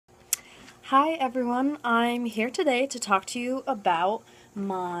Hi everyone, I'm here today to talk to you about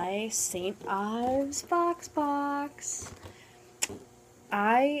my St. Ives VoxBox.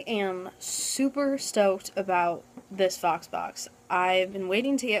 I am super stoked about this VoxBox. I've been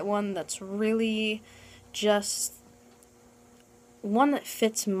waiting to get one that's really just one that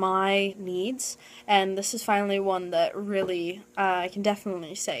fits my needs, and this is finally one that really I can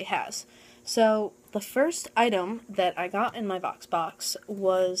definitely say has. So the first item that I got in my VoxBox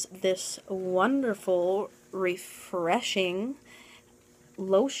was this wonderful, refreshing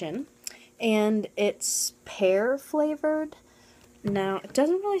lotion, and it's pear flavored. Now, it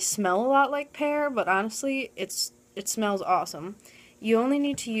doesn't really smell a lot like pear, but honestly, it smells awesome. You only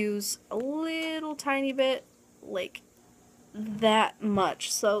need to use a little tiny bit, like that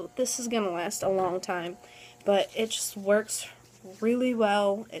much, so this is gonna last a long time, but it just works really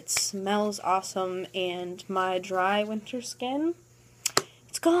well. It smells awesome, and my dry winter skin,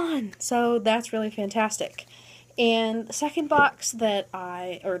 it's gone, so that's really fantastic. And the second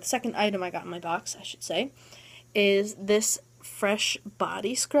the second item I got in my box, I should say, is this fresh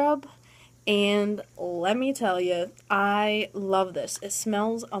body scrub. And let me tell you, I love this. It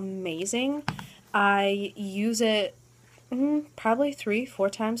smells amazing. I use it probably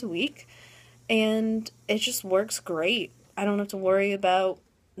 3-4 times a week, and it just works great. I don't have to worry about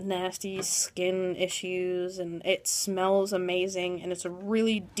nasty skin issues, and it smells amazing, and it's a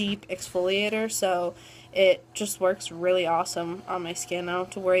really deep exfoliator, so it just works really awesome on my skin. I don't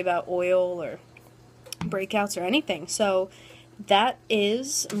have to worry about oil or breakouts or anything. So that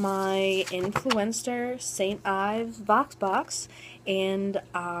is my Influenster St. Ives VoxBox, and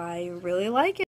I really like it.